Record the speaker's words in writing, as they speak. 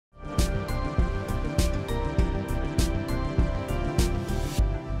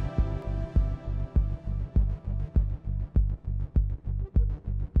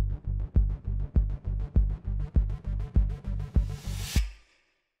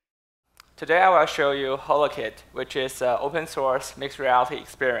Today I will show you Holokit, which is an open source mixed reality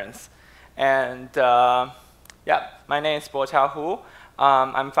experience. And yeah, my name is Botao Hu.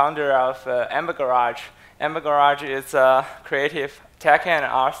 I'm founder of Amber Garage. Amber Garage is a creative tech and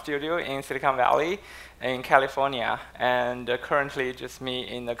art studio in Silicon Valley in California, and currently just me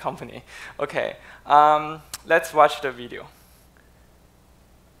in the company. Okay, let's watch the video.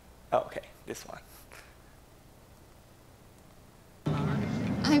 Oh, okay, this one.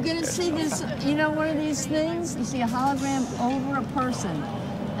 I'm going to see this, you know, one of these things, you see a hologram over a person.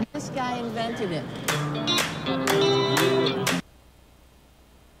 And this guy invented it.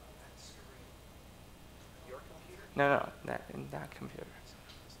 No, in that computer.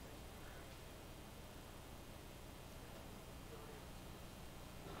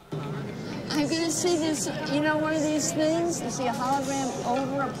 I'm going to see this, you know, one of these things, you see a hologram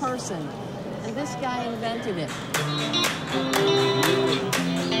over a person. And this guy invented it.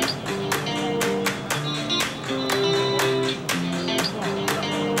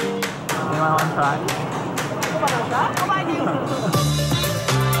 Fantastic.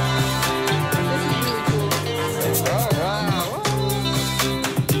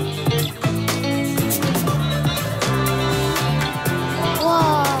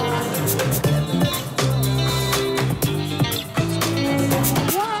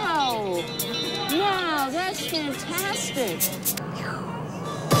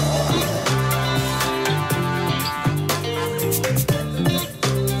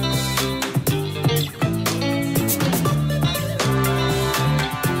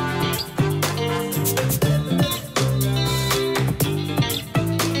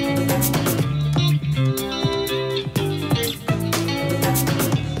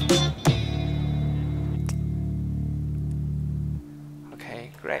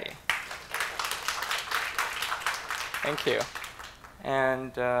 Okay, great. Thank you.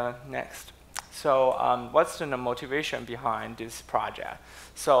 And next. So what's the motivation behind this project?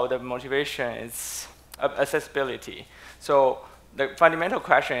 So the motivation is accessibility. So the fundamental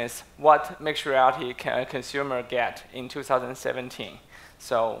question is, what mixed reality can a consumer get in 2017?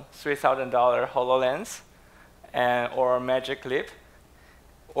 So $3,000 HoloLens, or Magic Leap,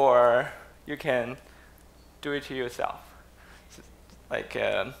 or you can do it yourself. So, like,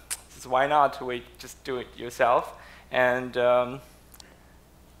 so why not we just do it yourself? And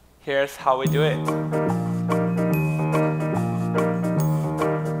here's how we do it.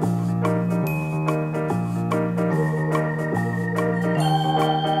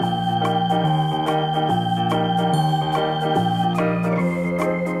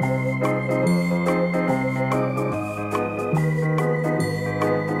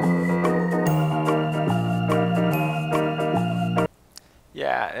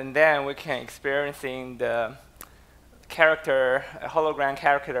 Yeah, and then we can experiencing the hologram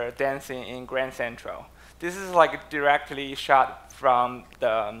character dancing in Grand Central. This is like directly shot from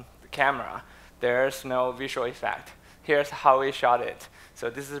the camera. There's no visual effect. Here's how we shot it. So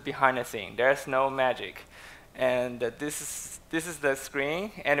this is behind the scene. There's no magic. And this is the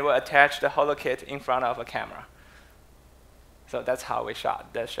screen, and we'll attach the Holokit in front of a camera. So that's how we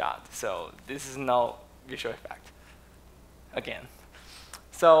shot that shot. So this is no visual effect, again.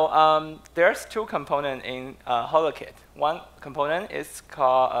 So there's two components in Holokit. One component is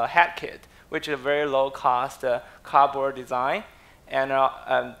called ARKIT, which is a very low-cost cardboard design, and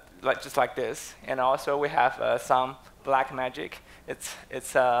just like this. And also we have some black magic. It's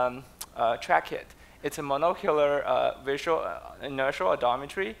TRACKKIT. It's a monocular visual inertial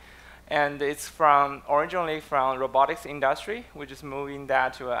odometry, and it's originally from robotics industry. We're just moving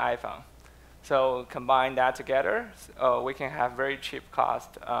that to an iPhone. So combine that together, we can have very cheap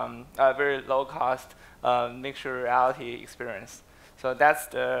cost, very low cost mixed reality experience. So that's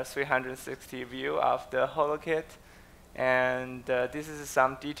the 360 view of the Holokit, and this is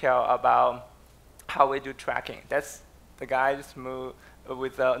some detail about how we do tracking. That's the guy just moved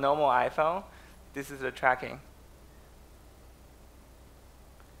with a normal iPhone. This is the tracking.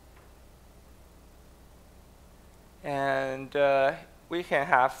 And we can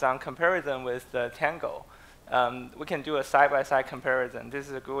have some comparison with the TANGO. We can do a side-by-side comparison. This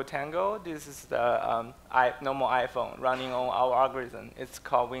is a Google TANGO. This is the normal iPhone running on our algorithm. It's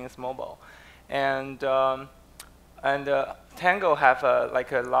called Wings Mobile. And TANGO have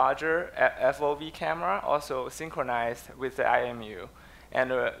like a larger FOV camera, also synchronized with the IMU.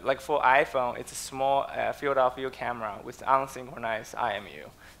 And like for iPhone, it's a small field of view camera with unsynchronized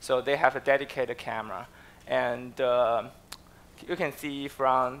IMU. So they have a dedicated camera. And you can see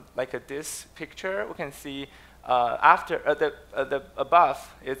from like this picture, we can see after the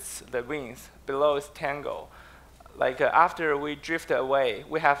above it's the wings, below is TANGO. after we drift away,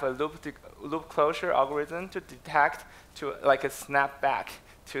 we have a loop closure algorithm to detect to snap back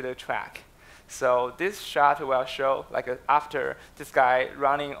to the track. So this shot will show after this guy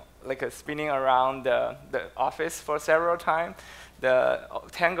running spinning around the office for several times, the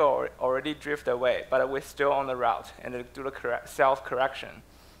TANGO already drift away, but we're still on the route and do the self-correction.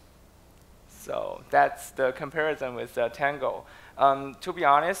 So that's the comparison with TANGO. To be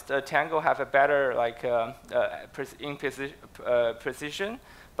honest, TANGO have a better precision,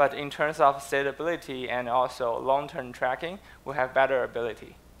 but in terms of stability and also long-term tracking, we have better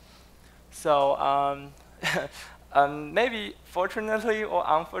ability. So maybe fortunately or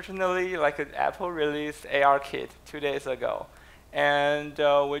unfortunately, Apple released ARKit 2 days ago. And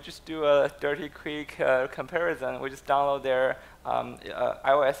we just do a dirty quick comparison. We just download their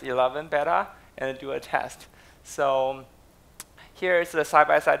iOS 11 beta and do a test. So here is the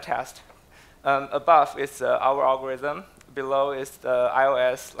side-by-side test. Above is our algorithm. Below is the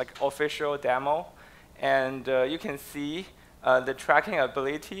iOS official demo. And you can see the tracking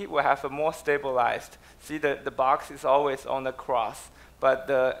ability will have a more stabilized. See, the box is always on the cross, but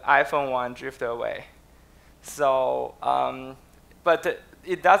the iPhone one drifted away. So, but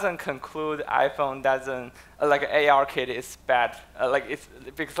it doesn't conclude iPhone doesn't, ARKit is bad. It's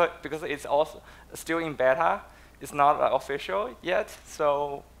because it's also still in beta. It's not official yet,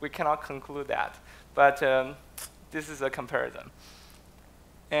 so we cannot conclude that. But this is a comparison.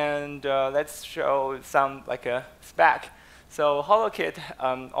 And let's show some a spec. So Holokit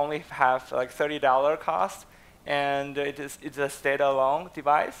only have $30 cost, and it's a standalone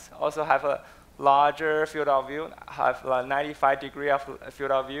device. Also have a larger field of view, have 95 degree of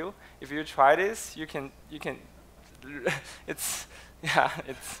field of view. If you try this, you can it's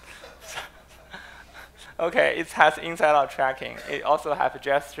okay. It has inside-out tracking. It also have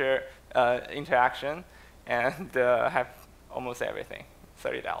gesture interaction, and have almost everything.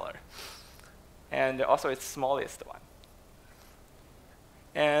 $30, and also it's smallest one.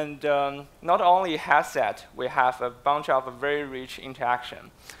 And not only has that, we have a bunch of very rich interaction,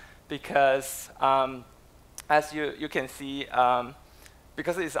 because as you can see,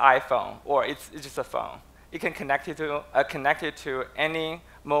 because it's iPhone or it's just a phone, it can connect it to any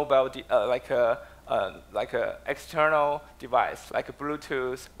mobile like a external device, like a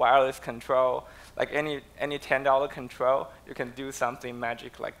Bluetooth, wireless control, any $10 control. You can do something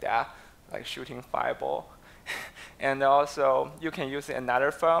magic like that, like shooting fireball. And also, you can use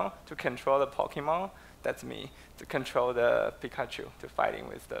another phone to control the Pokemon. That's me, to control the Pikachu, to fighting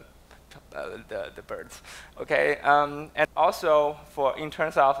with the birds. Okay, and also in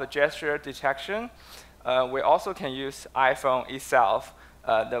terms of gesture detection, we also can use iPhone itself,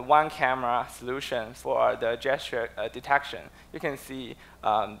 the one camera solution for the gesture detection. You can see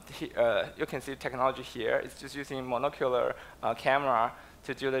technology here. It's just using monocular camera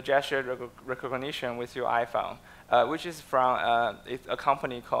to do the gesture recognition with your iPhone, which is from a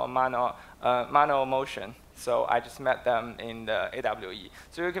company called Mano Motion. So I just met them in the AWE.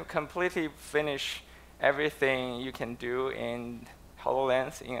 So you can completely finish everything you can do in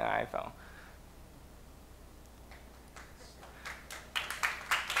HoloLens in an iPhone.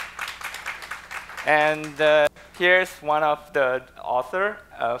 And here's one of the author,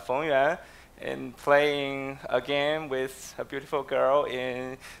 Feng Yuan, in playing a game with a beautiful girl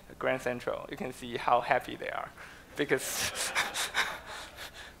in Grand Central. You can see how happy they are, because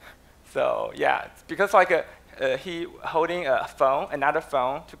so yeah, because he holding a phone, another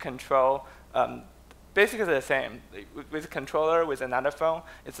phone to control. Basically the same with a controller with another phone.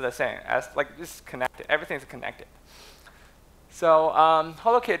 It's the same as this connected. Everything's connected. So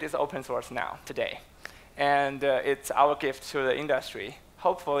Holokit is open source now today, and it's our gift to the industry.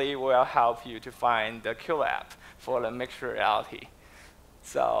 Hopefully, will help you to find the killer app for the mixed reality.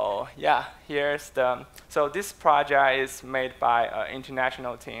 So yeah, here's so this project is made by an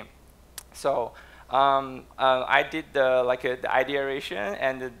international team. So I did the ideation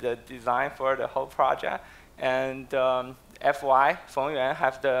and the design for the whole project, and FY Feng Yuan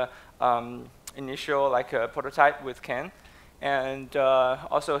have the initial prototype with Ken, and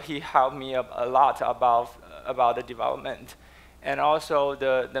also he helped me a lot about the development. And also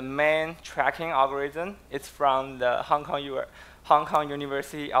the main tracking algorithm is from the Hong Kong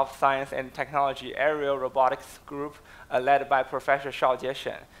University of Science and Technology Aerial Robotics Group, led by Professor Shao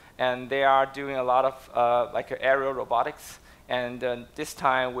Jieshen. And they are doing a lot of aerial robotics. And this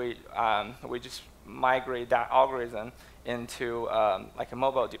time we just migrate that algorithm into a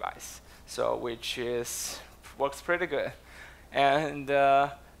mobile device, so which works pretty good. And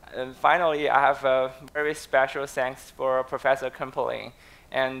finally, I have a very special thanks for Professor Kempeling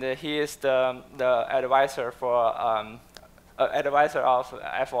and he is the advisor for advisor of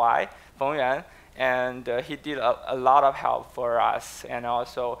FY Feng Yuan, and he did a lot of help for us, and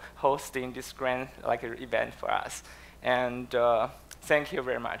also hosting this grand event for us. And thank you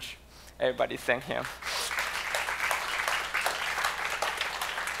very much, everybody. Thank him.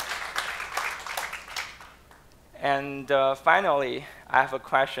 And finally, I have a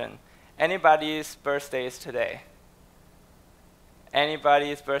question. Anybody's birthday is today?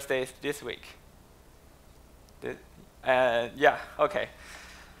 Anybody's birthday is this week? Yeah, okay.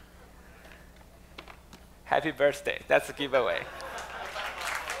 Happy birthday. That's a giveaway.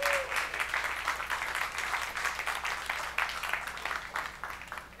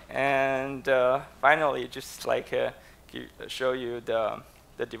 And finally, just show you the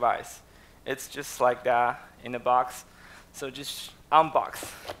device. It's just like that in the box. So just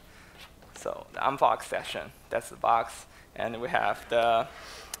unbox. So the unbox session, that's the box. And we have the,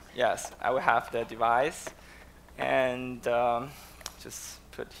 yes, I will have the device. And just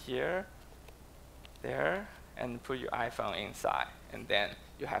put here, there, and put your iPhone inside. And then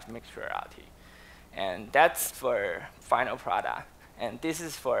you have mixed reality. And that's for final product. And this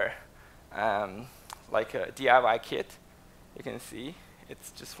is for like a DIY kit. You can see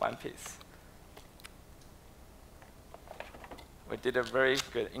it's just one piece. We did a very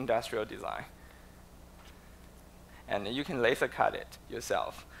good industrial design. And you can laser cut it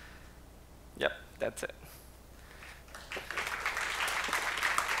yourself. Yep, that's it.